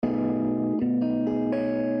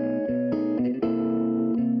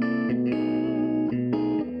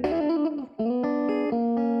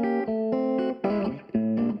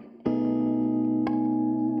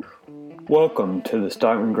Welcome to the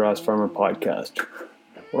Stockman Grass Farmer Podcast,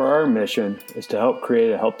 where our mission is to help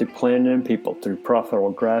create a healthy planet and people through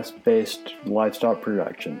profitable grass-based livestock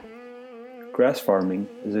production. Grass farming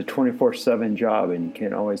is a 24/7 job and you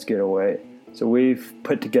can't always get away, so we've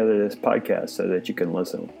put together this podcast so that you can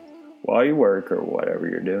listen while you work or whatever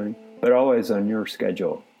you're doing, but always on your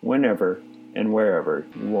schedule, whenever and wherever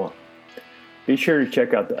you want. Be sure to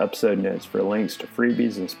check out the episode notes for links to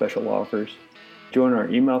freebies and special offers. Join our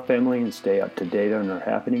email family and stay up to date on our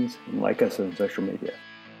happenings, and like us on social media.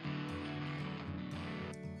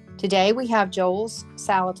 Today we have Joel's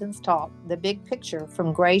Salatin's talk, The Big Picture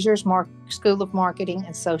from Grazier's School of Marketing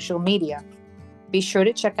and Social Media. Be sure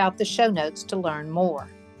to check out the show notes to learn more.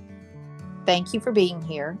 Thank you for being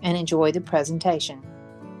here and enjoy the presentation.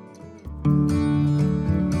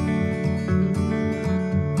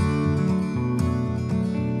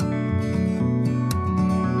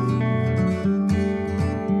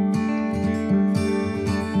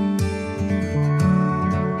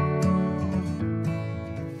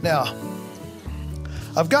 Now,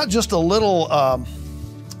 I've got just a little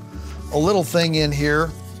thing in here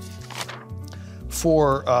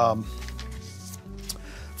for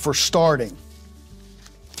starting,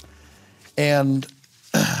 and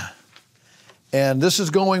this is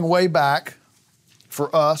going way back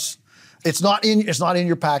for us. It's not in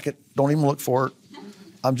your packet. Don't even look for it.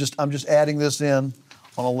 I'm just adding this in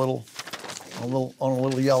on a little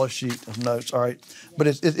yellow sheet of notes. All right, but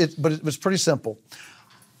it's pretty simple.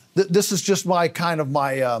 This is just my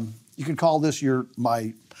you can call this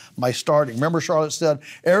my starting. Remember Charlotte said,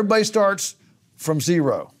 everybody starts from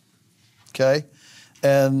zero, okay?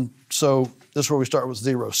 And so this is where we start with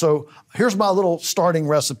zero. So here's my little starting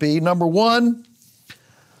recipe. Number one,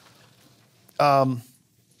 start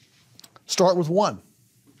with one.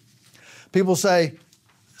 People say,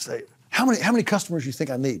 how many customers do you think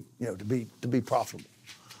I need, to be profitable?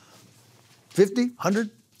 50,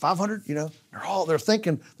 100? 500, they're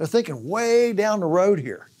thinking way down the road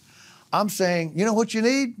here. I'm saying, you know what you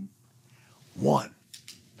need? One.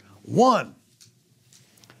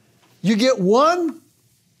 You get one,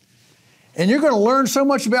 and you're going to learn so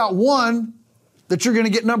much about one that you're going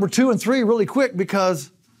to get number 2 and 3 really quick because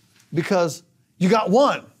you got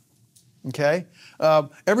one. Okay.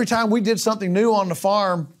 Every time we did something new on the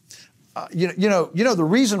farm, the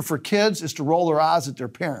reason for kids is to roll their eyes at their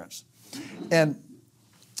parents,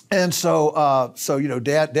 And so,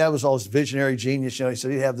 Dad was always a visionary genius. He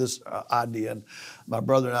said he'd have this idea, and my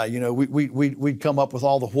brother and I, we'd come up with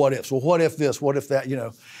all the what ifs. Well, what if this? What if that?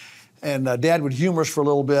 And Dad would humor us for a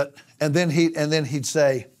little bit, and then he'd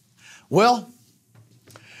say, "Well,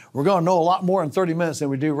 we're going to know a lot more in 30 minutes than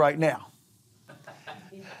we do right now."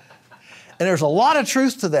 And there's a lot of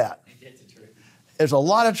truth to that. There's a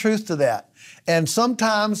lot of truth to that, and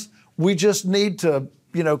sometimes we just need to,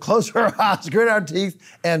 close our eyes, grit our teeth,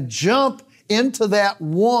 and jump into that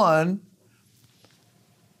one,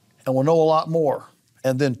 and we'll know a lot more.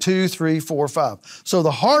 And then 2, 3, 4, 5. So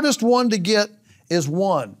the hardest one to get is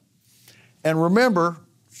one. And remember,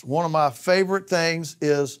 one of my favorite things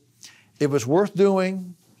is, if it's worth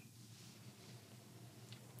doing,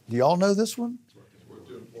 do y'all know this one?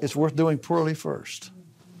 It's worth doing poorly first.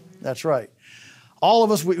 That's right. All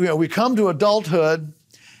of us, we come to adulthood,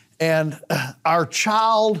 and our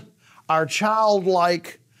childlike,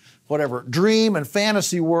 dream and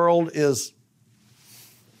fantasy world is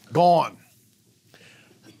gone.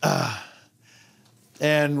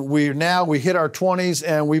 And we hit our 20s,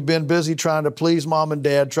 and we've been busy trying to please mom and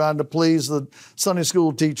dad, trying to please the Sunday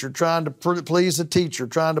school teacher, trying to please the teacher,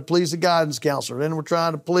 trying to please the guidance counselor. Then we're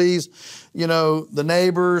trying to please, the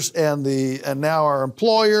neighbors and now our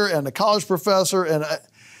employer and the college professor. And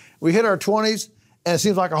we hit our 20s. And it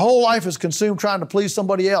seems like our whole life is consumed trying to please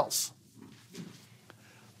somebody else.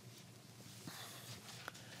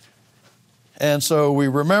 And so we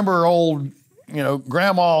remember old,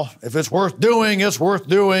 Grandma, if it's worth doing, it's worth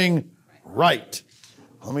doing right.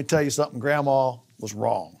 Let me tell you something, Grandma was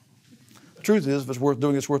wrong. The truth is, if it's worth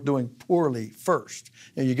doing poorly first.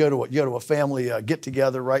 And you go to a family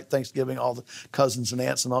get-together, right? Thanksgiving, all the cousins and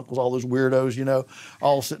aunts and uncles, all those weirdos,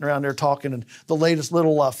 all sitting around there talking. And the latest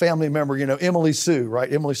little family member, Emily Sue,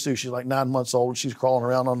 right? Emily Sue, she's like 9 months old. She's crawling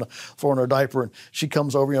around on the floor in her diaper. And she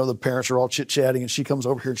comes over, the parents are all chit-chatting. And she comes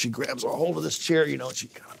over here and she grabs a hold of this chair, and she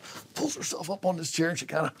kind of pulls herself up on this chair. And she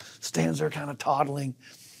kind of stands there kind of toddling.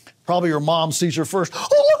 Probably her mom sees her first. Oh,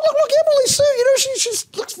 look, Emily Sue. She's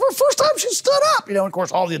looks for the first time she stood up. And of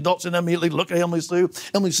course, all the adults in them immediately look at Emily Sue.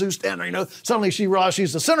 Emily Sue standing there. Suddenly she realizes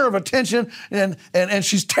she's the center of attention, and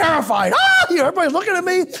she's terrified. Everybody's looking at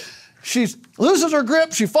me. She loses her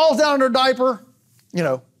grip. She falls down in her diaper.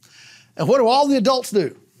 And what do all the adults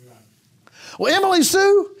do? Well, Emily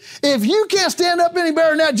Sue, if you can't stand up any better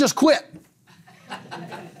than that, just quit.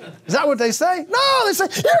 Is that what they say? No, they say,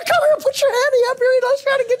 here, come here, put your handy up here. Let's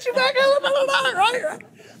try to get you back. Right.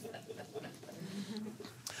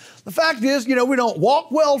 The fact is, we don't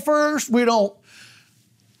walk well first. We don't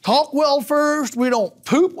talk well first. We don't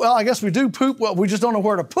poop well. I guess we do poop well. We just don't know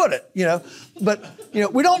where to put it, But,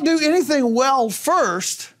 we don't do anything well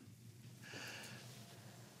first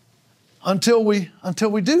until we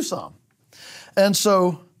do some. And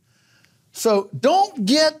so don't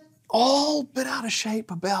get all bit out of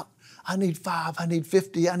shape about, I need 5, I need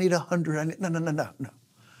 50, I need 100. No.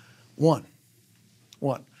 One.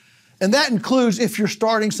 And that includes if you're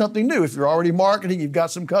starting something new. If you're already marketing, you've got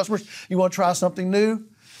some customers, you want to try something new,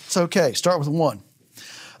 it's okay. Start with 1.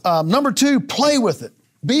 Number 2, play with it.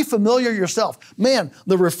 Be familiar yourself. Man,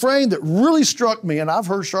 the refrain that really struck me, and I've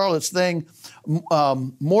heard Charlotte's thing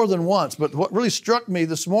more than once, but what really struck me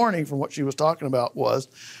this morning from what she was talking about was,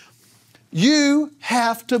 you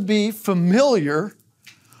have to be familiar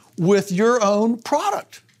with your own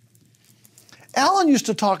product. Alan used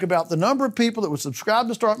to talk about the number of people that would subscribe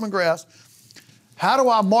to Start McGrath. How do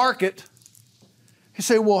I market? He'd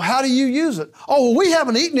say, well, how do you use it? Oh, well, we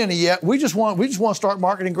haven't eaten any yet. We just want to start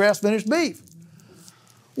marketing grass-finished beef.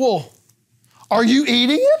 Well, are you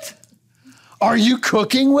eating it? Are you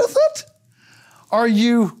cooking with it? Are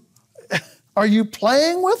you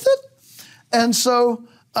playing with it? And so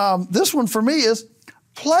this one for me is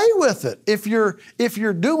play with it. If you're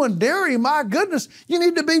doing dairy, my goodness, you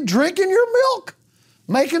need to be drinking your milk,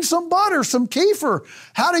 making some butter, some kefir.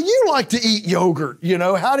 How do you like to eat yogurt?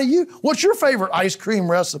 What's your favorite ice cream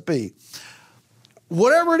recipe?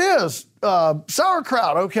 Whatever it is,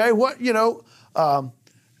 sauerkraut, okay,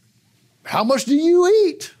 how much do you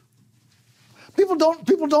eat? People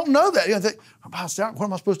don't know that. They think, what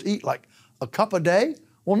am I supposed to eat? Like a cup a day?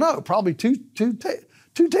 Well, no, probably two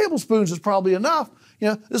tablespoons is probably enough.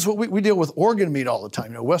 This is what we deal with organ meat all the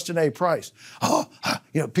time. Weston A. Price.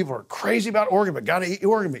 People are crazy about organ meat. Got to eat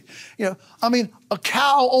organ meat. A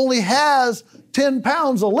cow only has 10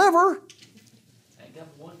 pounds of liver. Ain't got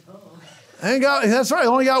 1 tongue. That's right.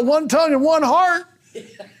 Only got 1 tongue and 1 heart.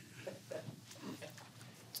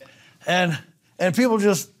 And people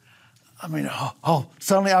just,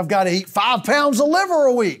 suddenly I've got to eat 5 pounds of liver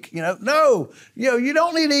a week. No, you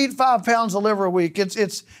don't need to eat 5 pounds of liver a week.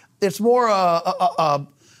 It's more a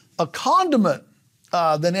condiment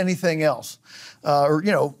than anything else.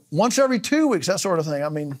 Once every 2 weeks, that sort of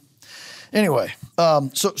thing. Anyway,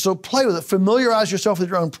 so play with it. Familiarize yourself with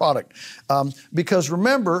your own product. Because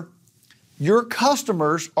remember, your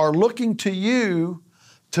customers are looking to you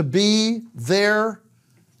to be their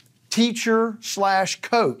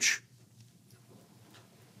teacher/coach.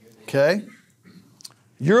 Okay?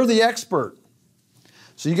 You're the expert.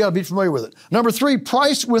 So you got to be familiar with it. Number 3,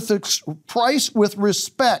 price with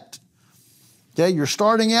respect. Okay, you're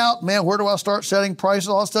starting out, man, where do I start setting prices,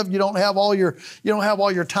 all that stuff? You don't have all your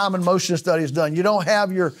time and motion studies done. You don't have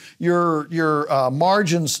your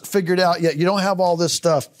margins figured out yet. You don't have all this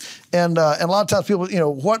stuff. And a lot of times people,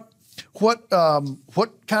 what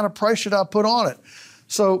kind of price should I put on it?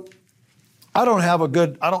 So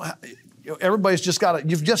everybody's just got to,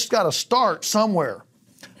 you've just got to start somewhere.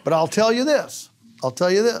 But I'll tell you this.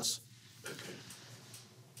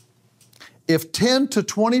 If 10 to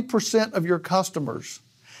 20% of your customers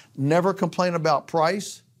never complain about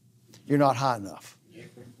price, you're not high enough.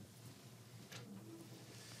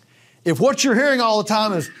 If what you're hearing all the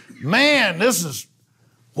time is, man,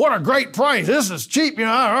 what a great price, this is cheap,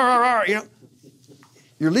 you're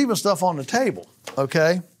leaving stuff on the table,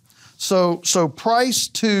 okay? So price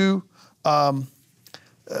to,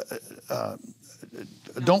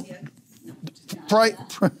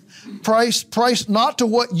 price not to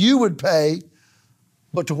what you would pay,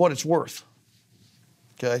 but to what it's worth.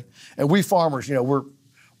 Okay, and we farmers,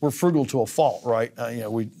 we're frugal to a fault, right?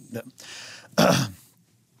 The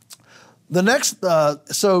next,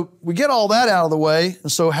 so we get all that out of the way,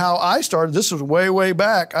 and so how I started, this was way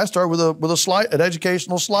back. I started with an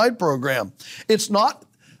educational slide program. It's not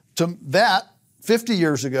to that 50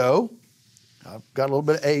 years ago. I've got a little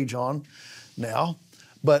bit of age on now,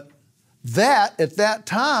 but that at that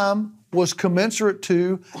time was commensurate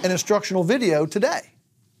to an instructional video today.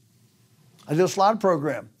 I did a slide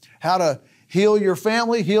program, how to heal your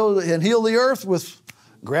family, heal the earth with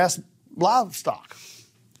grass livestock.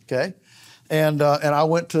 Okay, and I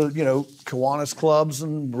went to Kiwanis clubs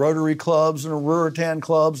and Rotary clubs and Ruritan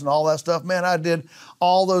clubs and all that stuff. Man, I did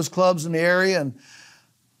all those clubs in the area, and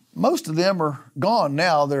most of them are gone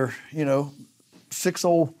now. They're 6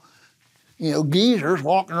 old geezers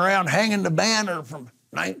walking around hanging the banner from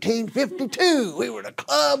 1952. We were the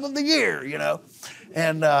club of the year,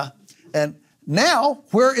 and now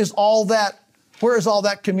where is all that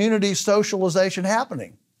community socialization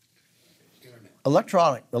happening?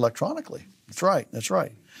 Electronically. That's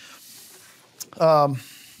right.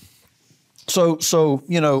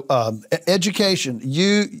 Education.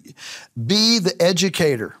 You be the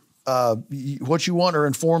educator. What you want to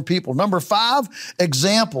inform people. Number 5,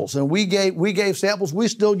 examples. And we gave samples. We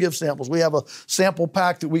still give samples. We have a sample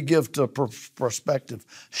pack that we give to prospective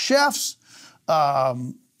chefs.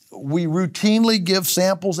 We routinely give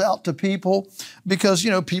samples out to people because,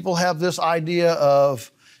 people have this idea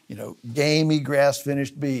of, gamey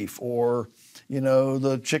grass-finished beef, or,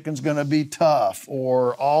 the chicken's going to be tough,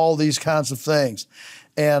 or all these kinds of things.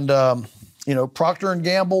 And, Procter &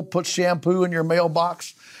 Gamble puts shampoo in your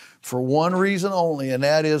mailbox for one reason only, and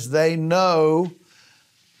that is they know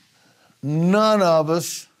none of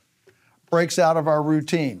us breaks out of our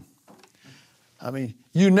routine. I mean,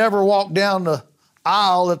 you never walk down the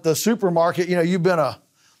aisle at the supermarket. You've been a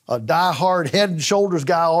die-hard Head and Shoulders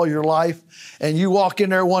guy all your life, and you walk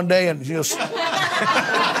in there one day and just...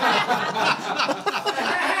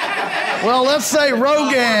 Well, let's say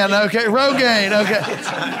Rogaine, okay? Rogaine, okay.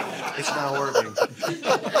 It's not working.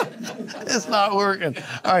 It's not working.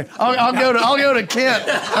 All right, I'll go to Kent.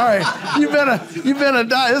 All right, you've been a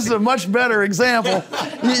this is a much better example.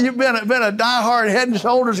 You've been a diehard Head and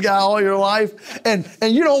Shoulders guy all your life, and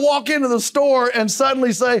you don't walk into the store and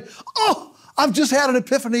suddenly say, "Oh, I've just had an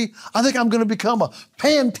epiphany. I think I'm going to become a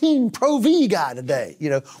Pantene Pro V guy today."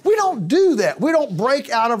 We don't do that. We don't break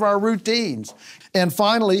out of our routines. And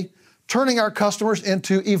finally, turning our customers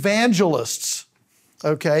into evangelists.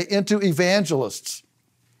 Okay, into evangelists.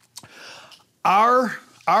 Our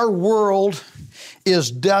world is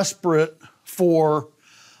desperate for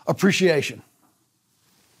appreciation.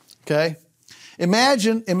 Okay?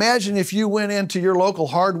 Imagine if you went into your local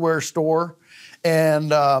hardware store and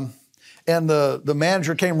the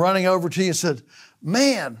manager came running over to you and said,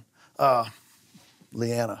 "Man,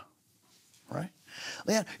 Leanna, right?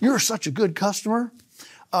 Leanna, you're such a good customer.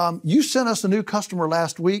 You sent us a new customer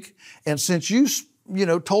last week, and since you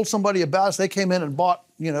told somebody about us, they came in and bought,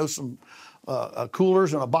 some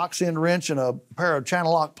coolers and a box end wrench and a pair of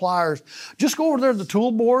channel lock pliers. Just go over there to the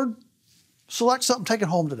tool board, select something, take it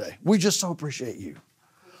home today. We just so appreciate you."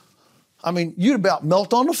 I mean, you'd about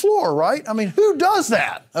melt on the floor, right? I mean, who does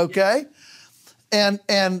that? Okay. And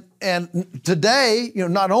today,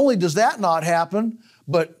 not only does that not happen,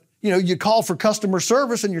 but you call for customer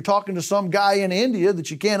service and you're talking to some guy in India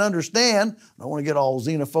that you can't understand. I don't want to get all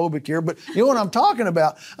xenophobic here, but you know what I'm talking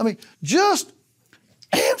about. I mean, just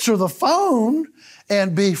answer the phone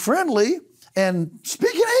and be friendly and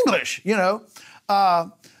speak in English,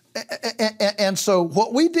 And so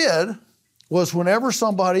what we did was whenever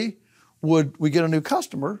we get a new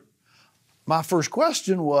customer, my first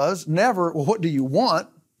question was never, "Well, what do you want?"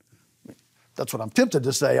 That's what I'm tempted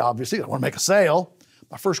to say, obviously. I want to make a sale.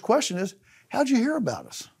 My first question is, "How'd you hear about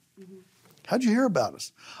us? How'd you hear about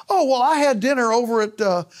us?" "Oh, well, I had dinner over at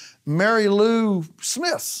Mary Lou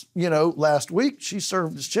Smith's, last week. She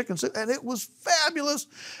served us chicken soup, and it was fabulous.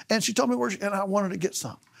 And she told me and I wanted to get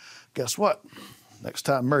some." Guess what? Next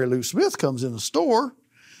time Mary Lou Smith comes in the store,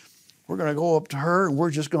 we're going to go up to her and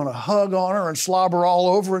we're just going to hug on her and slobber all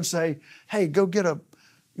over and say, "Hey, go get you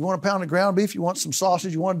want a pound of ground beef? You want some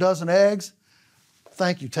sausage? You want a dozen eggs?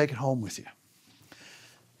 Thank you. Take it home with you."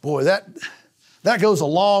 Boy, that goes a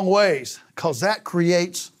long ways because that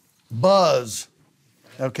creates buzz,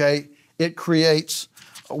 okay? It creates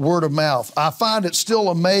word of mouth. I find it still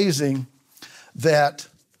amazing that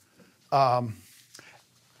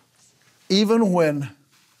even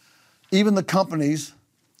the companies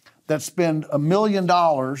that spend $1 million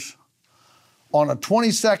on a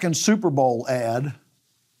 20-second Super Bowl ad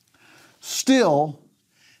still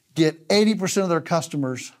get 80% of their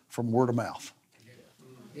customers from word of mouth.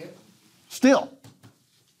 Still.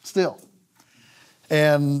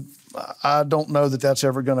 And I don't know that that's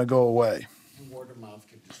ever going to go away. Word of mouth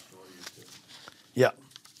can destroy you too. Yeah.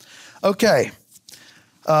 Okay.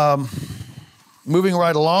 Moving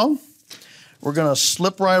right along, we're going to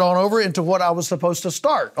slip right on over into what I was supposed to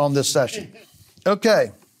start on this session.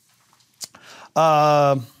 Okay.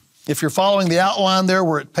 If you're following the outline there,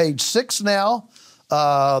 we're at page 6 now.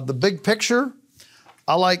 The big picture.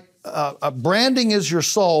 I like branding is your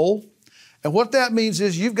soul. And what that means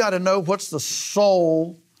is you've got to know what's the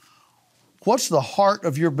soul, what's the heart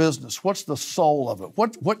of your business, what's the soul of it,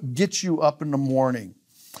 what gets you up in the morning.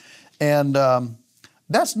 And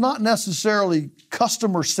that's not necessarily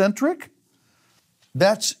customer-centric,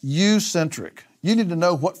 That's you-centric. You need to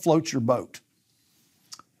know what floats your boat,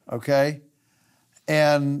 okay?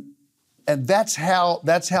 And that's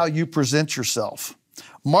how you present yourself.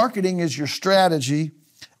 Marketing is your strategy,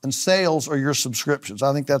 and sales are your subscriptions.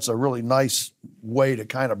 I think that's a really nice way to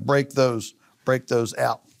kind of break those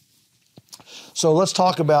out. So let's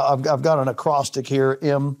talk about, I've got an acrostic here,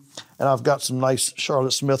 M, and I've got some nice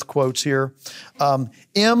Charlotte Smith quotes here. M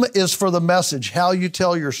is for the message, how you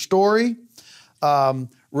tell your story.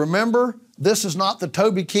 Remember, this is not the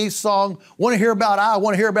Toby Keith song, want to hear about I,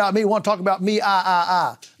 want to hear about me, want to talk about me,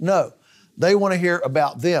 I. No, they want to hear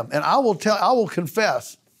about them. And I will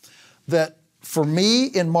confess that for me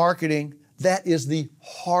in marketing, that is the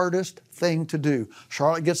hardest thing to do.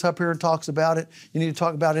 Charlotte gets up here and talks about it. You need to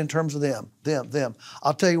talk about it in terms of them.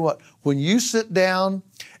 I'll tell you what, when you sit down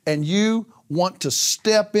and you want to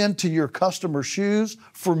step into your customer's shoes,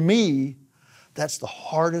 for me, that's the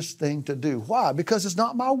hardest thing to do. Why? Because it's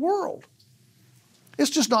not my world. It's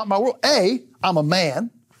just not my world. I'm a man.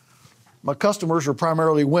 My customers are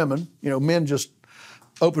primarily women. Men just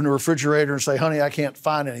open the refrigerator and say, honey, I can't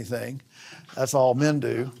find anything. That's all men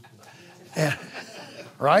do. And,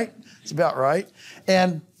 right? It's about right.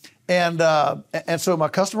 And so my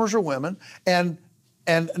customers are women. And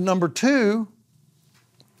number two,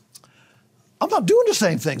 I'm not doing the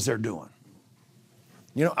same things they're doing.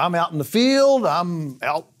 I'm out in the field. I'm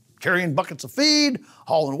out carrying buckets of feed,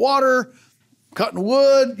 hauling water, cutting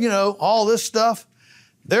wood, all this stuff.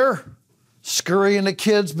 They're scurrying the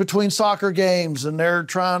kids between soccer games, and they're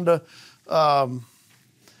trying to,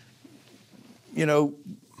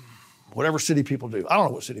 whatever city people do. I don't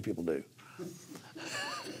know what city people do.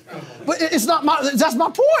 But that's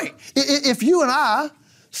my point. If you and I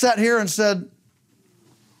sat here and said,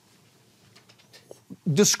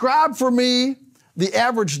 describe for me the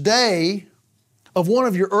average day of one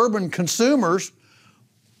of your urban consumers,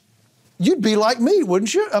 you'd be like me,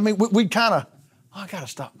 wouldn't you? I mean, we'd kind of, I got to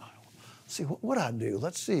stop. See, what I do?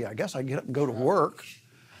 Let's see. I guess I get up and go to work,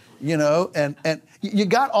 and you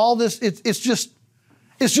got all this. It's just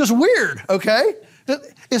weird, okay?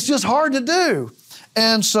 It's just hard to do.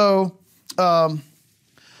 And so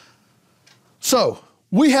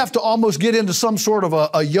we have to almost get into some sort of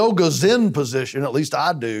a yoga Zen position, at least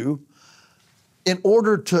I do, in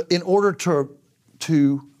order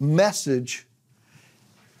to message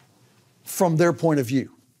from their point of view,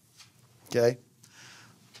 okay?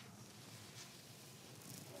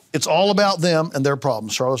 It's all about them and their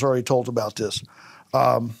problems. Charlotte's already told about this.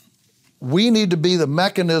 We need to be the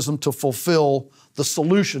mechanism to fulfill the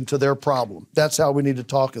solution to their problem. That's how we need to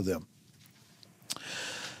talk to them.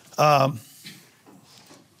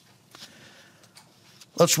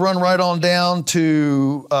 Let's run right on down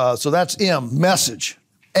to, so that's M, message.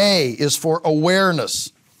 A is for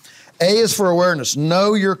awareness. A is for awareness.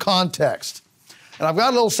 Know your context. And I've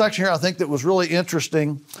got a little section here I think that was really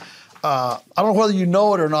interesting. I don't know whether you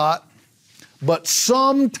know it or not, but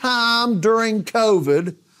sometime during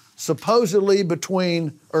COVID, supposedly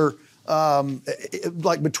between the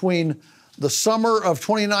summer of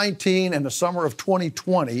 2019 and the summer of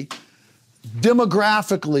 2020,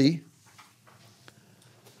 demographically,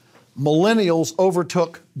 millennials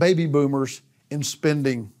overtook baby boomers in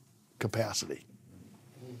spending capacity.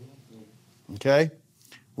 Okay?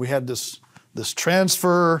 We had this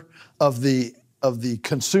transfer of the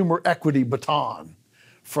consumer equity baton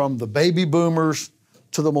from the baby boomers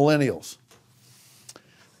to the millennials.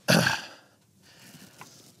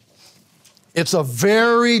 It's a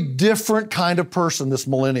very different kind of person, this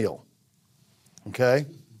millennial. Okay?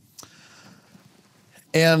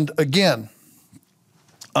 And again,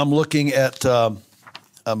 I'm looking at, I'm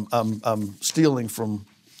stealing from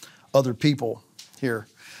other people here.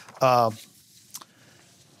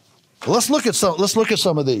 Let's look at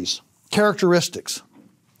some of these characteristics.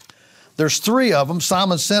 There's 3 of them.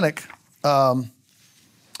 Simon Sinek,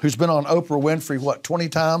 who's been on Oprah Winfrey, 20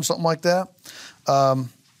 times, something like that.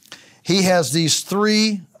 He has these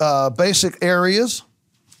 3 basic areas: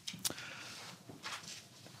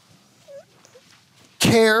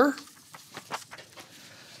 care,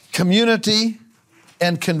 community,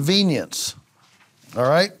 and convenience. All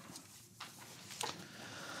right?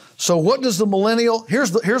 So what does the millennial,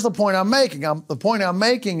 here's the point I'm making. The point I'm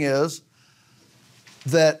making is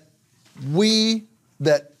that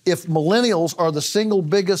if millennials are the single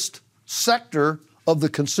biggest sector of the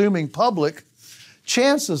consuming public,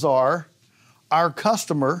 chances are our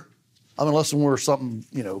customer, unless we're something,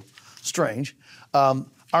 strange,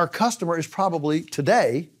 our customer is probably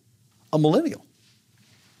today a millennial.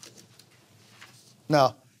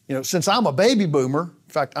 Now, since I'm a baby boomer,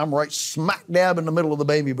 fact, I'm right smack dab in the middle of the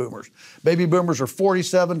baby boomers. Baby boomers are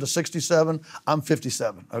 47 to 67. I'm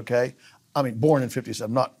 57, okay? I mean, born in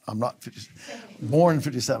 57, I'm not 57. Born in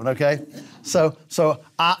 57, okay? So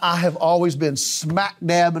I have always been smack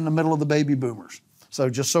dab in the middle of the baby boomers. So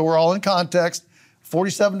just so we're all in context,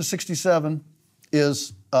 47 to 67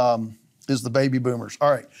 is the baby boomers.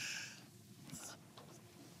 All right.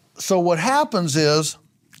 So what happens is,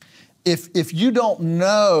 if you don't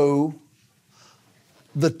know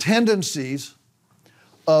the tendencies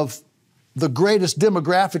of the greatest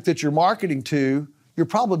demographic that you're marketing to, you're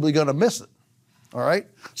probably going to miss it. All right.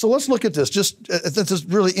 So let's look at this. This is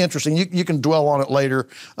really interesting. You can dwell on it later,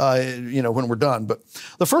 when we're done. But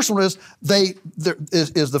the first one is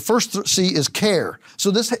the first C is care.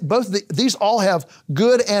 So these all have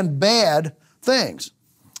good and bad things.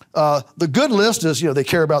 The good list is, they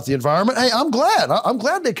care about the environment. Hey, I'm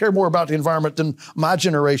glad they care more about the environment than my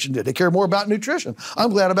generation did. They care more about nutrition. I'm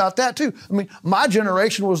glad about that too. I mean, my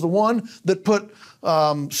generation was the one that put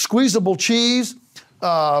squeezable cheese,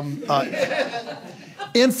 Infamil,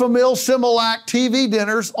 Similac TV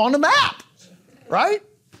dinners on the map, right?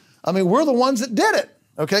 I mean, we're the ones that did it,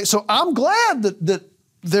 okay? So I'm glad that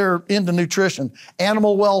they're into nutrition.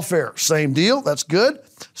 Animal welfare, same deal, that's good.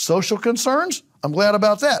 Social concerns, I'm glad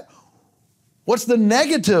about that. What's the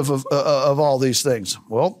negative of all these things?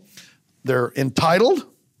 Well, they're entitled.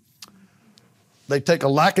 They take a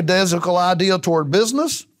lackadaisical idea toward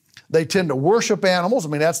business. They tend to worship animals. I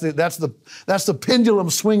mean, that's the pendulum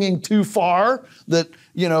swinging too far. That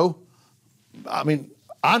I mean,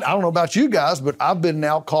 I don't know about you guys, but I've been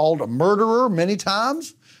now called a murderer many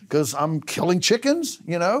times because I'm killing chickens.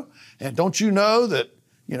 And don't you know that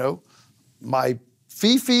my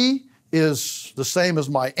Fifi is the same as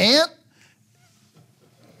my aunt,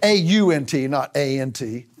 A-U-N-T, not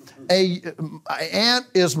A-N-T. My aunt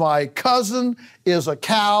is my cousin, is a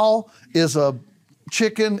cow, is a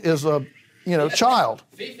chicken, is a child.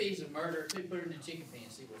 Fifi's a murderer too. Put her in the chicken pen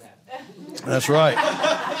and see what happens. That's right.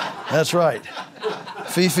 That's right.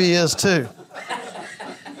 Fifi is too.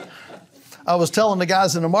 I was telling the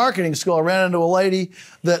guys in the marketing school, I ran into a lady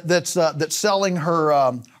that's selling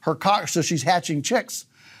her cock, so she's hatching chicks.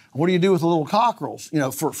 What do you do with the little cockerels,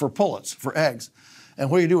 for pullets, for eggs? And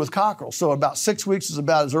what do you do with cockerels? So about 6 weeks is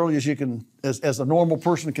about as early as you can, as a normal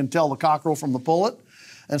person can tell the cockerel from the pullet.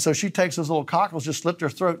 And so she takes those little cockerels, just slit their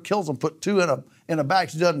throat, kills them, put two in a bag.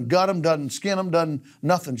 She doesn't gut them, doesn't skin them, doesn't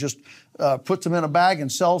nothing. Just puts them in a bag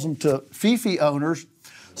and sells them to Fifi owners,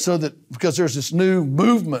 so that because there's this new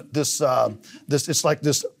movement, this it's like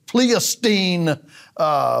this Pleistocene,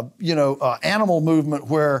 animal movement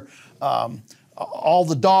where all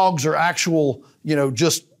the dogs are actual,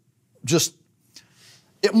 just.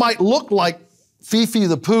 It might look like Fifi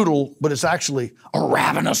the poodle, but it's actually a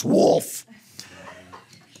ravenous wolf.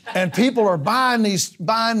 And people are buying these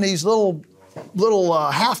little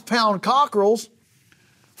half-pound cockerels,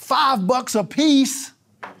 $5 a piece.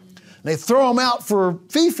 They throw them out for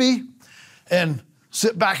Fifi and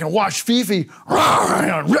sit back and watch Fifi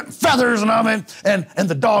rip feathers and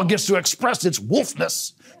the dog gets to express its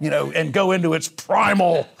wolfness, and go into its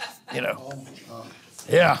primal,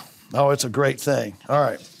 Yeah. Oh, it's a great thing. All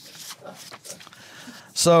right.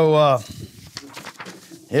 So,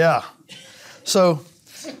 yeah. So,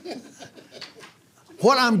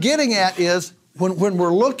 what I'm getting at is when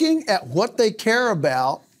we're looking at what they care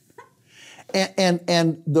about,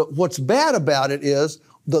 and what's bad about it is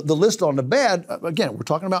the list on the bad. Again, we're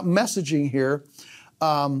talking about messaging here,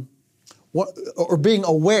 or being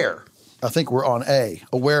aware. I think we're on A,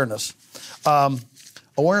 awareness.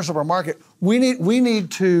 Awareness of our market. We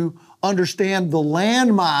need to understand the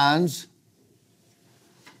landmines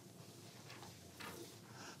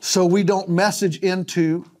so we don't message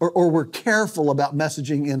into, or we're careful about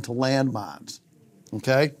messaging into landmines,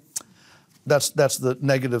 okay? That's the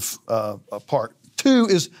negative part. 2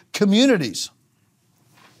 is communities.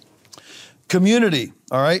 Community,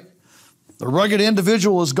 all right? The rugged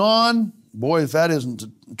individual is gone. Boy, if that isn't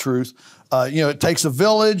the truth. It takes a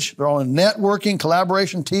village. They're all in networking,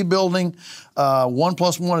 collaboration, team building. 1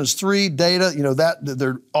 + 1 is 3. Data. That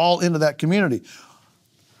they're all into that community.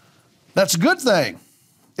 That's a good thing.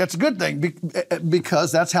 That's a good thing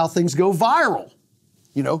because that's how things go viral.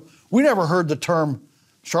 We never heard the term,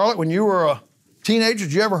 Charlotte, when you were a teenager.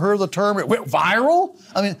 Did you ever hear the term? It went viral.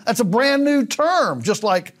 I mean, that's a brand new term, just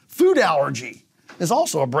like food allergy is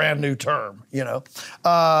also a brand new term.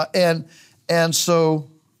 So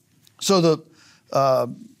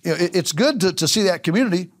it's good to see that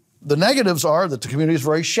community. The negatives are that the community is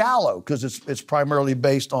very shallow because it's primarily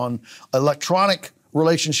based on electronic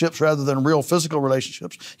relationships rather than real physical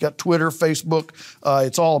relationships. You got Twitter, Facebook.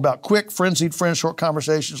 It's all about quick, frenzied friends, short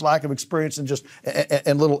conversations, lack of experience, and just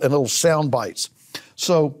and little sound bites.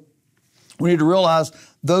 So we need to realize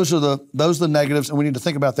those are the negatives, and we need to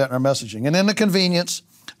think about that in our messaging. And then the convenience,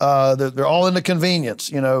 they're all in the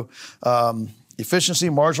convenience. Efficiency,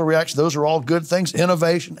 marginal reaction, those are all good things.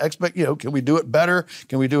 Innovation, can we do it better?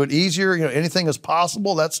 Can we do it easier? Anything is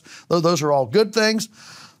possible. Those are all good things.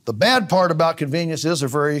 The bad part about convenience is they're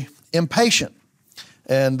very impatient,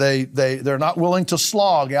 and they're not willing to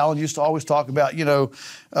slog. Alan used to always talk about, a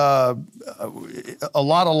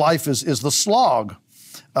lot of life is the slog.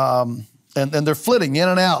 And they're flitting in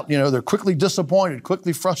and out. They're quickly disappointed,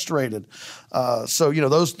 quickly frustrated. So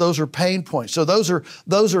those are pain points. So those are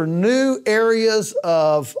new areas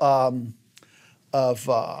of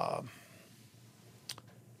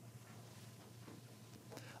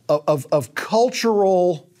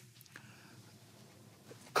cultural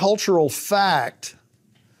fact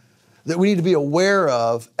that we need to be aware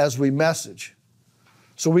of as we message.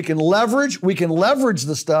 So we can leverage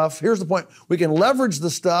the stuff. Here's the point. We can leverage the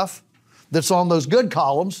stuff that's on those good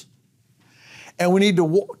columns, and we need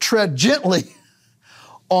to tread gently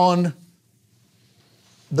on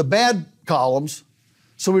the bad columns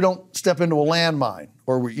so we don't step into a landmine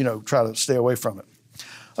or we try to stay away from it.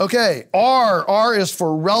 Okay, R is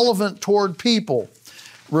for relevant toward people.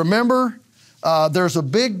 Remember, there's a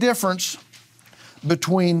big difference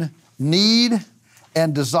between need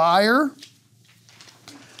and desire.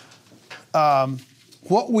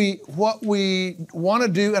 What we want to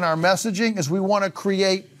do in our messaging is we want to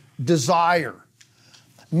create desire.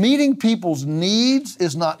 Meeting people's needs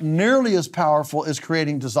is not nearly as powerful as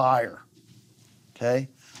creating desire. Okay?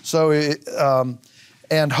 So,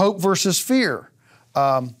 and hope versus fear.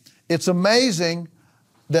 It's amazing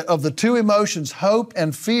that of the two emotions, hope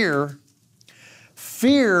and fear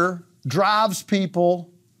drives people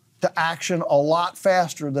to action a lot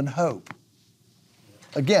faster than hope.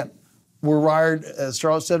 Again, we're wired, as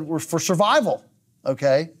Charles said, we're for survival,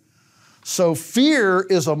 okay? So fear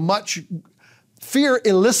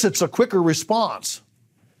elicits a quicker response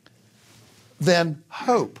than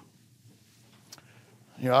hope.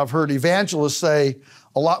 I've heard evangelists say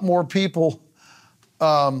a lot more people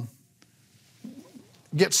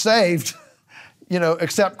get saved,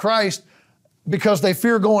 accept Christ because they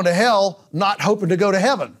fear going to hell, not hoping to go to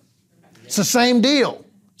heaven. It's the same deal,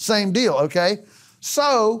 okay?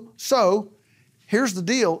 So here's the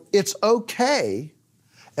deal. It's okay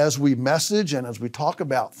as we message and as we talk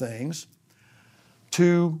about things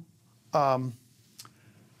to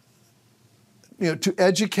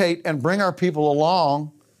educate and bring our people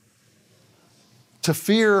along to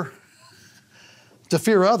fear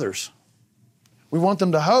others. We want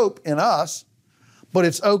them to hope in us, but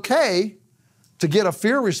it's okay to get a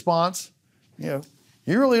fear response. You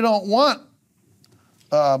really don't want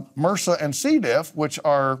MRSA and C. diff, which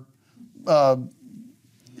are,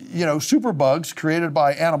 superbugs created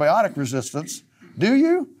by antibiotic resistance, do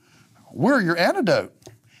you? We're your antidote.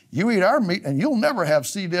 You eat our meat and you'll never have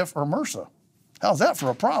C. diff or MRSA. How's that for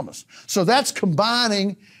a promise? So that's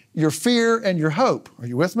combining your fear and your hope. Are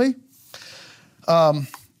you with me?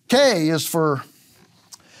 K is for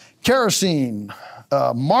kerosene.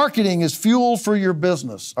 Marketing is fuel for your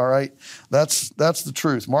business, all right? That's the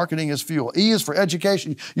truth. Marketing is fuel. E is for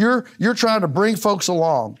education. You're trying to bring folks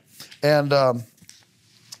along. And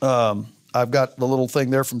I've got the little thing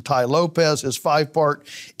there from Ty Lopez, his 5-part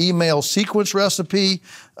email sequence recipe.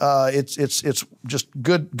 It's just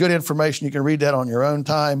good information. You can read that on your own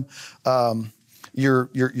time. Your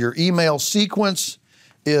email sequence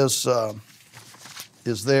is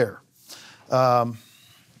there.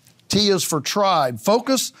 T is for tribe.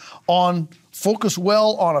 Focus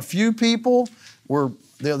well on a few people.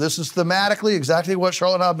 This is thematically exactly what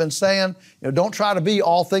Charlotte and I have been saying. Don't try to be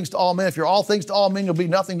all things to all men. If you're all things to all men, you'll be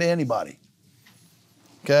nothing to anybody.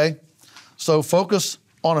 Okay? So focus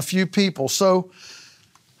on a few people. So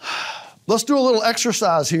let's do a little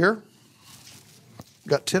exercise here.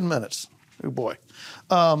 Got 10 minutes. Oh boy.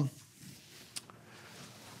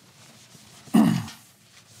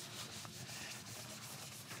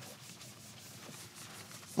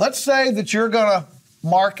 Let's say that you're going to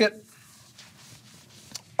market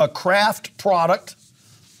a craft product.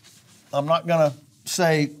 I'm not going to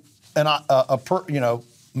say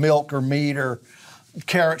milk or meat or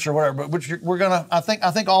carrots or whatever, but we're going to. I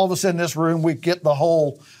think all of us in this room, we get the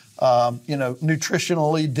whole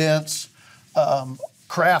nutritionally dense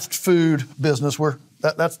craft food business.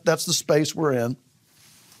 That's the space we're in.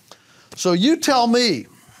 So you tell me,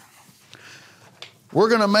 we're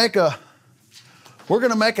going to make a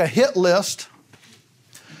hit list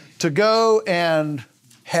to go and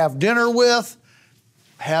have dinner with,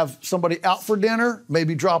 have somebody out for dinner,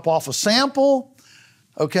 maybe drop off a sample.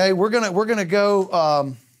 Okay, we're gonna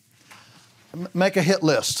go make a hit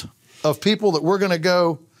list of people that we're gonna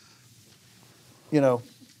go,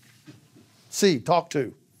 see, talk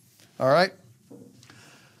to. All right?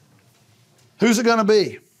 Who's it gonna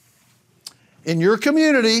be? In your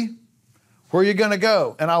community, where you're gonna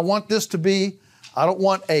go. And I want this to be, I don't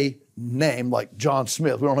want a name like John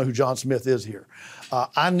Smith. We don't know who John Smith is here. But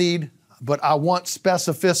I want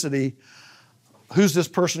specificity. Who's this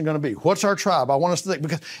person going to be? What's our tribe? I want us to think.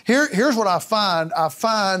 Because here's what I find. I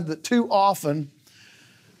find that too often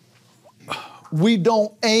we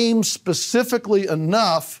don't aim specifically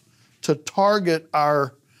enough to target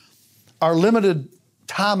our limited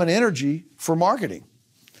time and energy for marketing.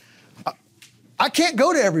 I can't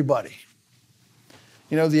go to everybody.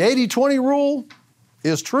 The 80-20 rule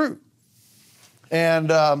is true. And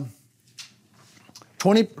the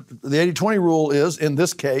 80-20 rule is, in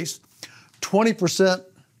this case, 20%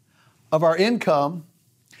 of our income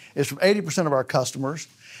is from 80% of our customers,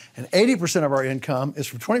 and 80% of our income is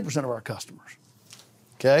from 20% of our customers.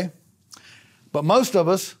 Okay? But most of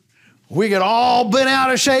us, we get all bent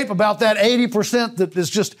out of shape about that 80% that is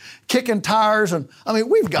just kicking tires. And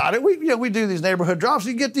we've got it. We do these neighborhood drops.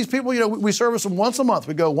 You get these people, we service them once a month.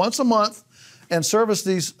 We go once a month and service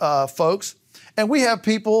these folks. And we have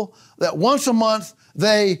people that once a month,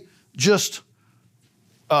 they just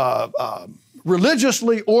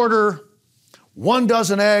religiously order 1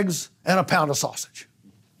 dozen eggs and a pound of sausage.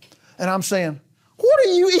 And I'm saying, what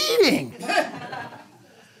are you eating?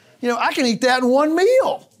 I can eat that in one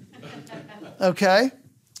meal. Okay?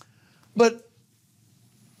 But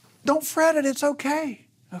don't fret it, it's okay.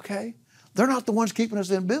 Okay? They're not the ones keeping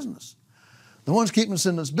us in business. The ones keeping us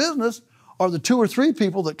in this business are the 2 or 3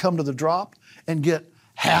 people that come to the drop and get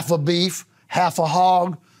half a beef, half a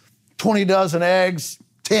hog, 20 dozen eggs,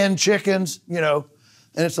 10 chickens, and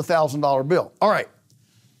it's a $1,000 bill. All right,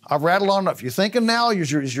 I've rattled on enough. You thinking now?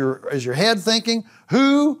 Is your head thinking?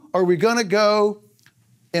 Who are we going to go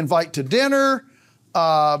invite to dinner,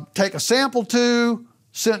 take a sample to,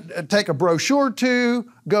 take a brochure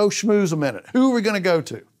to, go schmooze a minute? Who are we going to go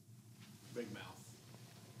to? Big mouth.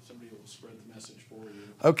 Somebody will spread the message for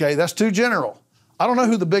you. Okay, that's too general. I don't know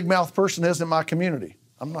who the big mouth person is in my community.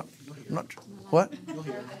 I'm not. What?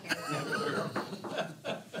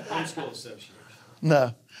 Homeschool association.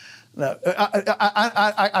 No.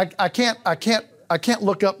 I can't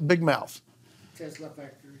look up big mouth. Tesla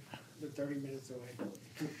factory, they're 30 minutes away.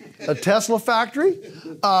 A Tesla factory?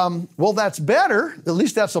 Well, that's better. At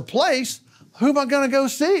least that's a place. Who am I going to go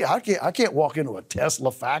see? I can't walk into a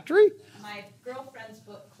Tesla factory. My girlfriend's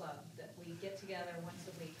book club that we get together once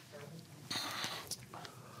a week for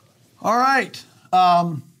All right.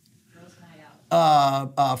 girls' night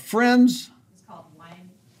out. Friends. It's called Wine.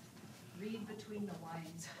 Read Between the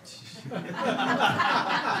Wines.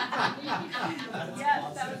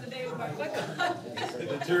 Yes, that was the name of our book club. The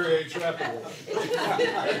deteriorates rapidly.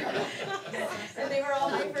 And they were all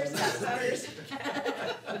my first bestsellers.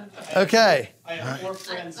 Okay. I have 4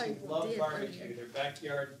 friends who love barbecue. They're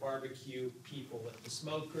backyard barbecue people with the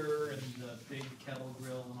smoker and the big kettle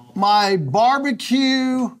grill and all. My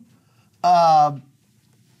barbecue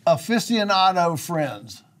aficionado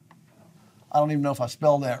friends. I don't even know if I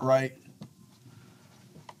spelled that right.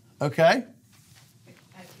 Okay. A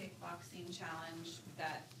kickboxing challenge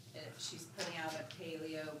that she's putting out a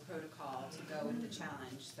paleo protocol to go with the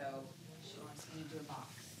challenge. So she wants me to do a box.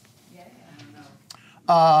 Yeah. I don't know.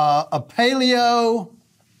 A paleo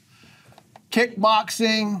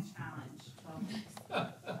kickboxing Challenge. 12 weeks.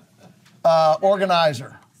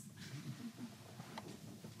 organizer.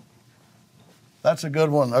 That's a good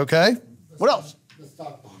one. Okay. What else? The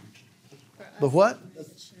stock barn. The what?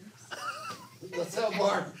 The sell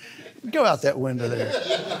barn. Go out that window there.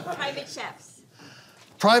 Private chefs.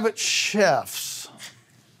 Private chefs.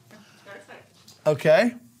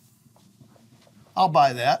 Okay. I'll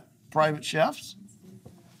buy that. Private chefs.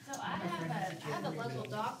 So I have a local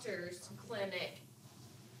doctor's clinic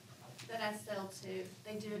that I sell to.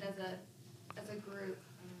 They do it as a group.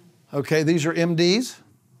 Okay, these are MDs.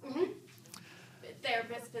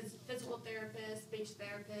 Therapists, physical therapists, speech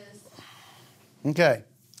therapists. Okay.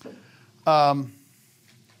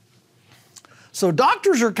 So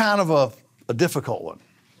doctors are kind of a difficult one.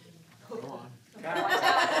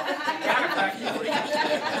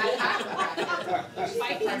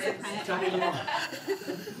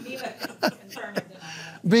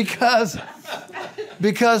 Because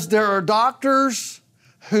there are doctors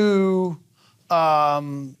who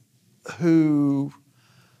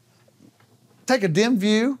take a dim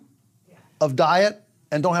view of diet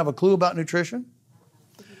and don't have a clue about nutrition.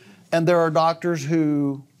 And there are doctors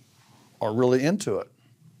who are really into it.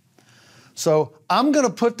 So I'm going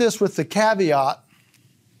to put this with the caveat,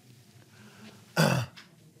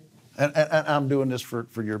 and I'm doing this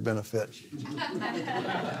for your benefit.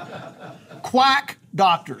 Quack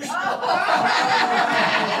doctors.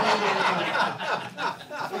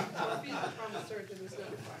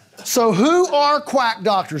 So who are quack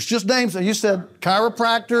doctors? Just names. You said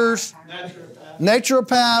chiropractors,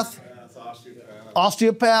 naturopath,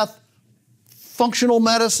 osteopath, functional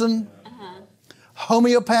medicine,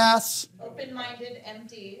 homeopaths. Open-minded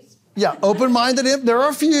MDs. Yeah, open-minded. There are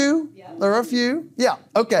a few. There are a few. Yeah.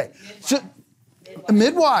 Okay.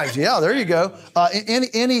 Midwives. Yeah. There you go.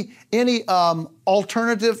 Any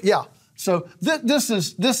alternative? Yeah. So this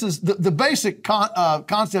is the basic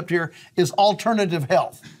concept here is alternative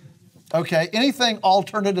health. Okay. Anything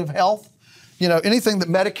alternative health, anything that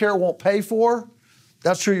Medicare won't pay for,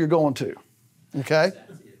 that's who you're going to. Okay.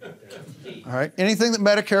 All right. Anything that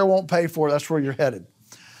Medicare won't pay for, that's where you're headed.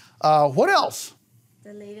 What else?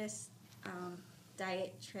 The latest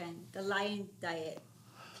diet trend, the lion diet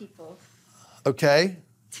people. Okay.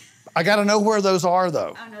 I got to know where those are,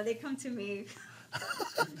 though. I don't know. They come to me.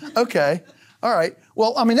 Okay. All right.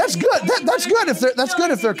 Well, I mean, that's good. That's good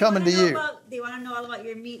if they're coming to you. They want to know all about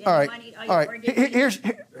your meat. And all right. They want to eat all All your right. organ Here's.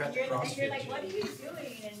 and you're like, what are you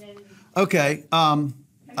doing? And then. Okay. Have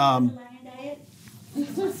you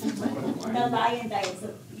heard the lion diet? The lion diet.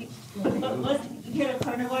 So you hear the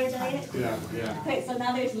carnivore diet? Yeah. Okay, so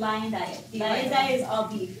now there's lion diet. Lion diet is all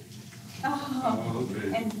beef. Oh,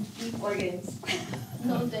 okay. and beef organs.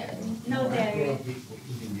 No dairy. No dairy.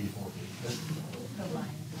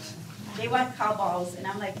 They want cow balls, and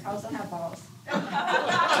I'm like, cows don't have balls. That's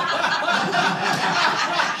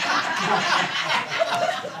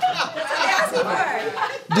what they asked me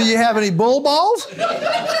for. Do you have any bull balls? That's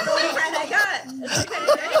the kind I got. That's the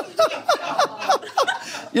kind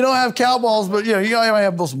You don't have cow balls, but you might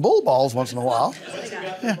have some bull balls once in a while.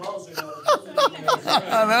 Yeah.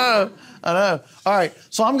 I know. All right.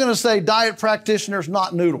 So I'm going to say diet practitioners,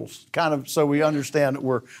 not noodles, kind of, so we understand that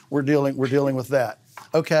we're dealing with that.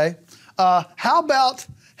 Okay. How about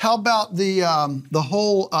the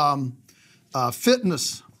whole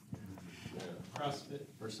fitness? CrossFit.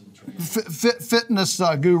 Fitness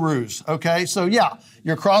gurus. Okay. So yeah,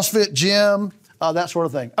 your CrossFit gym, that sort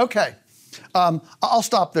of thing. Okay. I'll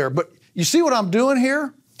stop there. But you see what I'm doing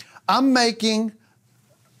here? I'm making.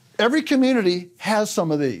 Every community has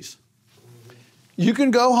some of these. You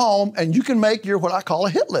can go home and you can make your what I call a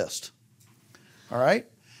hit list. All right,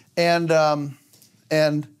 and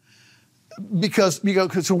because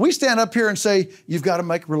when we stand up here and say you've got to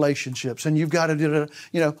make relationships and you've got to do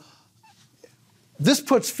it, this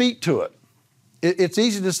puts feet to it. It's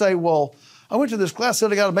easy to say, well, I went to this class,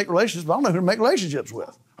 said I got to make relationships, but I don't know who to make relationships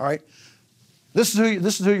with. All right, this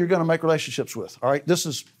is who you're going to make relationships with. All right, this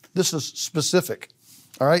is specific.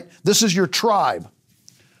 All right, this is your tribe.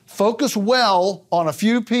 Focus well on a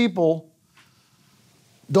few people.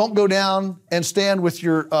 Don't go down and stand with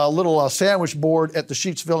your little sandwich board at the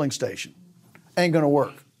Sheetz filling station. Ain't gonna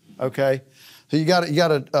work. Okay, so you got to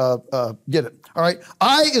get it. All right.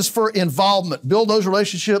 I is for involvement. Build those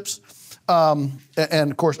relationships, and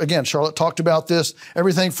of course, again, Charlotte talked about this.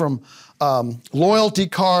 Everything from loyalty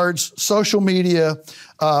cards, social media.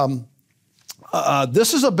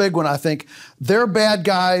 This is a big one, I think. They're bad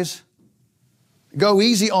guys. Go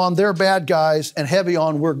easy on they're bad guys and heavy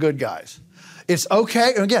on we're good guys. It's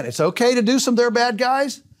okay, again, it's okay to do some they're bad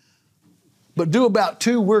guys, but do about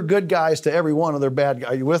 2 we're good guys to every one of their bad guys.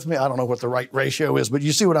 Are you with me? I don't know what the right ratio is, but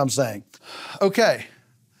you see what I'm saying. Okay,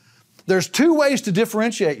 there's 2 ways to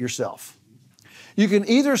differentiate yourself. You can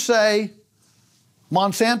either say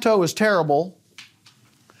Monsanto is terrible,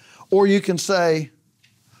 or you can say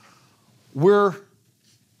we're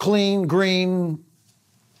clean, green,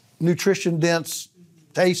 nutrition dense,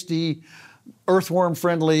 tasty, earthworm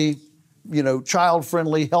friendly, child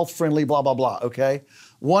friendly, health friendly, blah, blah, blah, okay?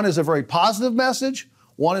 One is a very positive message,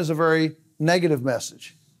 one is a very negative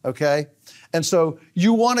message, okay? And so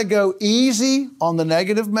you want to go easy on the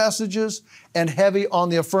negative messages and heavy on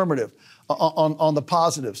the affirmative, on the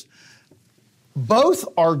positives. Both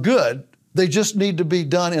are good, they just need to be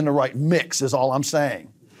done in the right mix is all I'm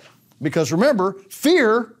saying. Because remember,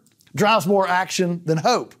 fear drives more action than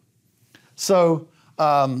hope. So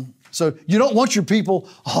you don't want your people,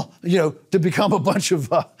 to become a bunch of,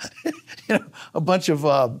 Branch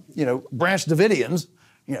Davidians.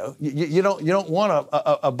 You don't want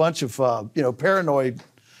a bunch of, paranoid,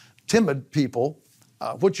 timid people.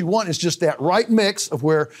 What you want is just that right mix of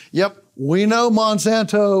where, yep, we know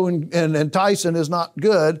Monsanto and Tyson is not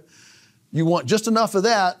good. You want just enough of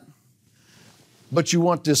that, but you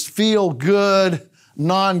want this feel good,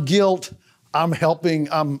 non-guilt. I'm helping.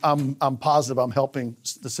 I'm positive. I'm helping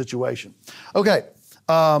the situation. Okay.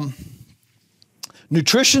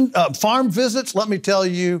 Nutrition, farm visits. Let me tell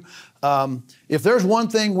you, if there's one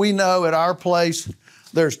thing we know at our place,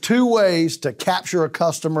 there's 2 ways to capture a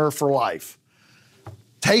customer for life.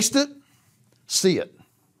 Taste it, see it.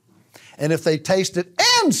 And if they taste it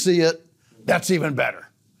and see it, that's even better.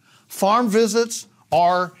 Farm visits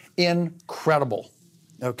are incredible,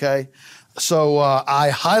 okay? So I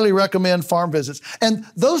highly recommend farm visits. And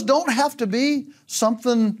those don't have to be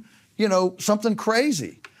something, something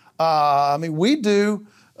crazy. I mean, we do,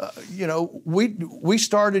 we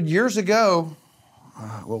started years ago.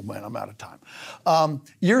 Oh man, I'm out of time.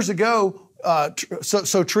 Years ago,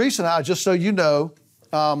 so Teresa and I, just so you know,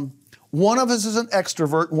 one of us is an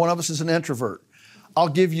extrovert, and one of us is an introvert. I'll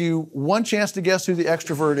give you one chance to guess who the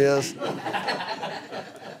extrovert is.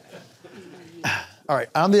 All right,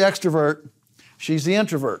 I'm the extrovert. She's the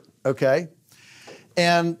introvert. Okay,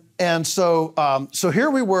 and so here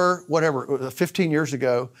we were, 15 years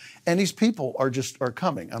ago, and these people are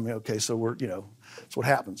coming. I mean, okay, so we're that's what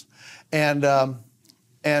happens, and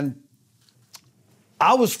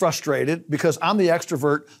I was frustrated because I'm the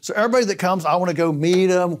extrovert. So everybody that comes, I want to go meet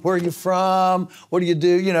them. Where are you from? What do?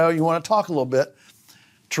 You want to talk a little bit.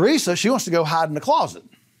 Teresa, she wants to go hide in the closet,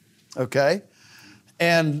 okay?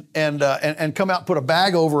 And come out and put a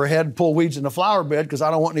bag over her head and pull weeds in the flower bed because I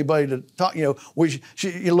don't want anybody to talk.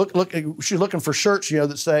 She's looking for shirts,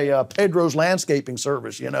 that say Pedro's Landscaping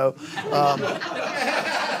Service,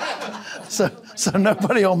 So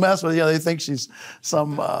nobody will mess with you. They think she's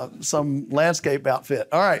some landscape outfit.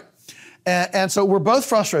 All right. And so we're both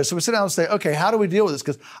frustrated. So we sit down and say, okay, how do we deal with this?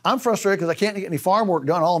 Because I'm frustrated because I can't get any farm work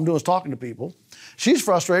done. All I'm doing is talking to people. She's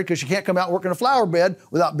frustrated because she can't come out and work in a flower bed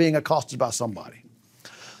without being accosted by somebody.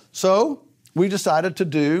 So we decided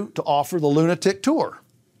to offer the Lunatic Tour,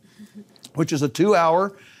 which is a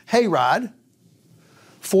 2-hour hayride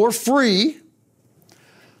for free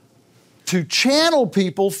to channel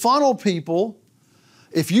people, funnel people.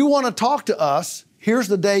 If you want to talk to us, here's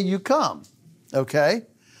the day you come, okay?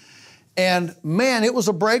 And man, it was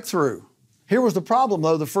a breakthrough. Here was the problem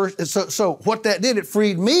though, so what that did, it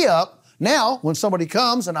freed me up. Now, when somebody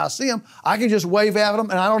comes and I see them, I can just wave at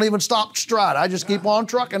them and I don't even stop stride. I just keep on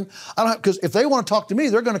trucking. Because if they want to talk to me,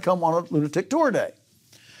 they're going to come on a Lunatic Tour day.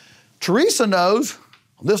 Teresa knows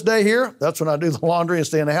this day here, that's when I do the laundry and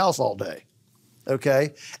stay in the house all day.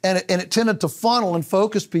 Okay, and it tended to funnel and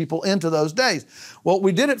focus people into those days. Well,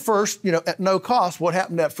 we did it first, at no cost. What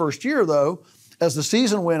happened that first year, though, as the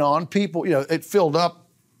season went on, people, it filled up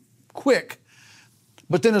quick.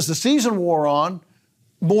 But then as the season wore on,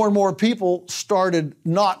 more and more people started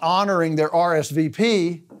not honoring their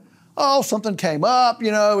RSVP. Oh, something came up,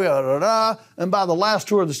 and by the last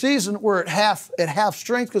tour of the season, we're at half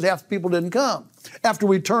strength because half the people didn't come. After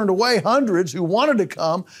we turned away hundreds who wanted to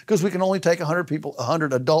come because we can only take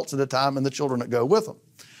 100 adults at a time and the children that go with them.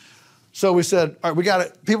 So we said, all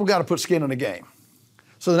right, people got to put skin in the game.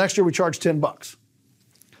 So the next year we charged $10.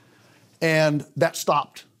 And that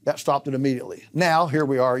stopped it immediately. Now, here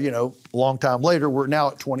we are, a long time later, we're now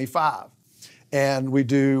at 25. And we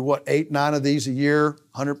do, 8, 9 of these a year,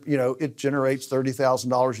 100, it generates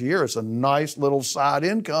 $30,000 a year. It's a nice little side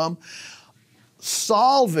income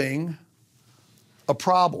solving a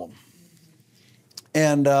problem.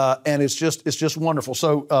 And it's just wonderful.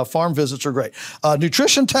 So farm visits are great.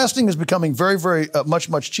 Nutrition testing is becoming very, very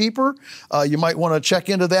much cheaper. You might want to check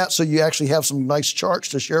into that so you actually have some nice charts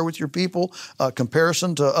to share with your people,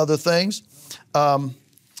 comparison to other things. And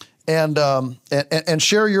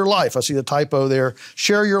share your life. I see the typo there.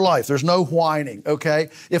 Share your life. There's no whining, okay?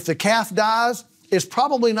 If the calf dies, it's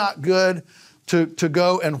probably not good to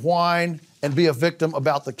go and whine and be a victim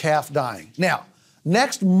about the calf dying. Now,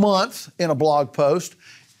 next month in a blog post,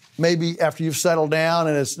 maybe after you've settled down,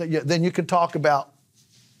 and then you can talk about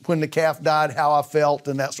when the calf died, how I felt,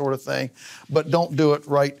 and that sort of thing. But don't do it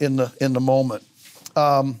right in the moment.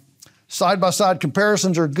 Side-by-side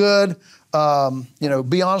comparisons are good.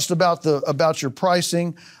 Be honest about your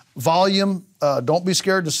pricing. Volume, don't be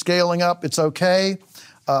scared to scaling up. It's okay.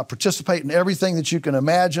 participate in everything that you can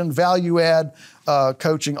imagine, value add,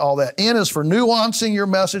 coaching, all that. N is for nuancing your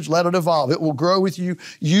message, let it evolve. It will grow with you.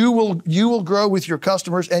 You will grow with your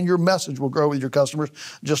customers, and your message will grow with your customers.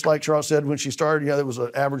 Just like Charles said when she started, there was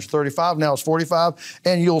an average 35, now it's 45,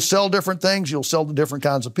 and you'll sell different things. You'll sell to different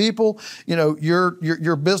kinds of people.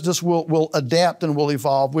 Your business will adapt and will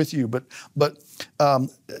evolve with you. But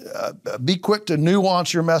be quick to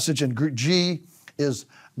nuance your message. And G is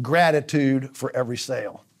gratitude for every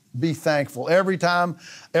sale. Be thankful. Every time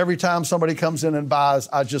somebody comes in and buys,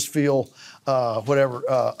 I just feel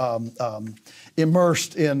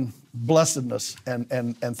immersed in blessedness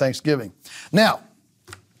and thanksgiving. Now,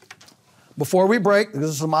 before we break, this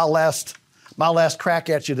is my last crack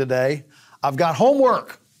at you today. I've got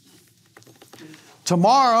homework.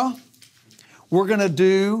 Tomorrow, we're going to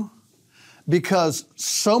do, because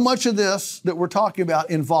so much of this that we're talking about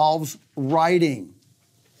involves writing.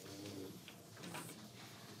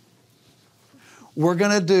 We're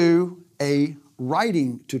going to do a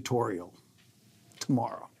writing tutorial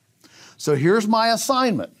tomorrow. So here's my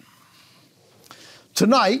assignment.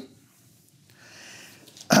 Tonight,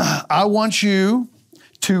 I want you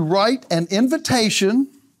to write an invitation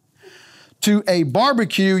to a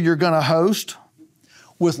barbecue you're going to host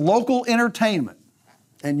with local entertainment.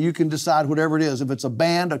 And you can decide whatever it is, if it's a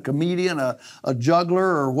band, a comedian, a juggler,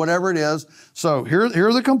 or whatever it is. So here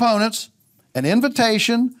are the components. An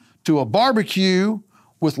invitation to a barbecue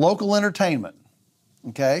with local entertainment,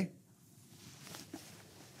 okay?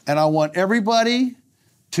 And I want everybody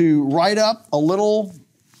to write up a little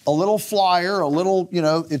flyer,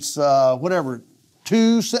 it's whatever,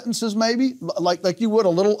 2 sentences maybe, like you would a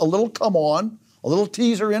little come on, a little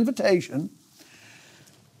teaser invitation.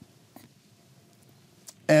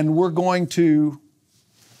 And we're going to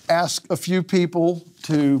ask a few people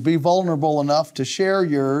to be vulnerable enough to share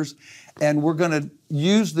yours, and we're going to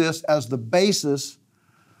use this as the basis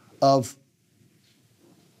of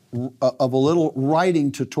a little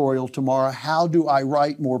writing tutorial tomorrow. How do I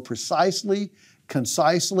write more precisely,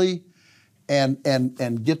 concisely, and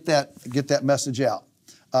get that message out?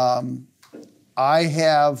 I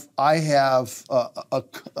have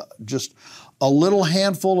just a little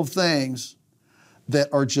handful of things that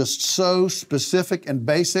are just so specific and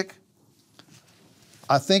basic.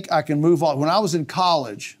 I think I can move on. When I was in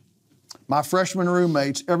college, my freshman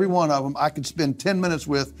roommates, every one of them, I could spend 10 minutes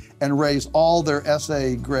with and raise all their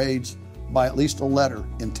essay grades by at least a letter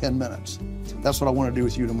in 10 minutes. That's what I want to do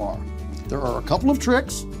with you tomorrow. There are a couple of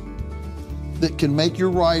tricks that can make your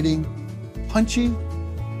writing punchy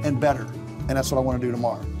and better, and that's what I want to do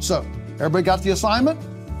tomorrow. So, everybody got the assignment?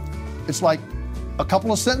 It's like a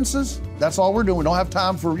couple of sentences. That's all we're doing. We don't have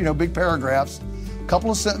time for, big paragraphs. A couple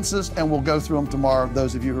of sentences, and we'll go through them tomorrow,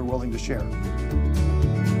 those of you who are willing to share.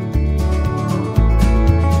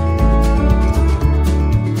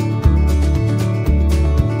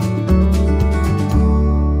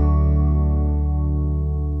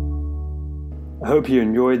 I hope you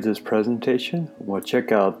enjoyed this presentation. Well,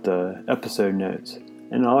 check out the episode notes.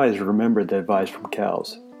 And always remember the advice from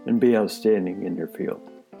cows and be outstanding in your field.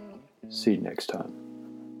 See you next time.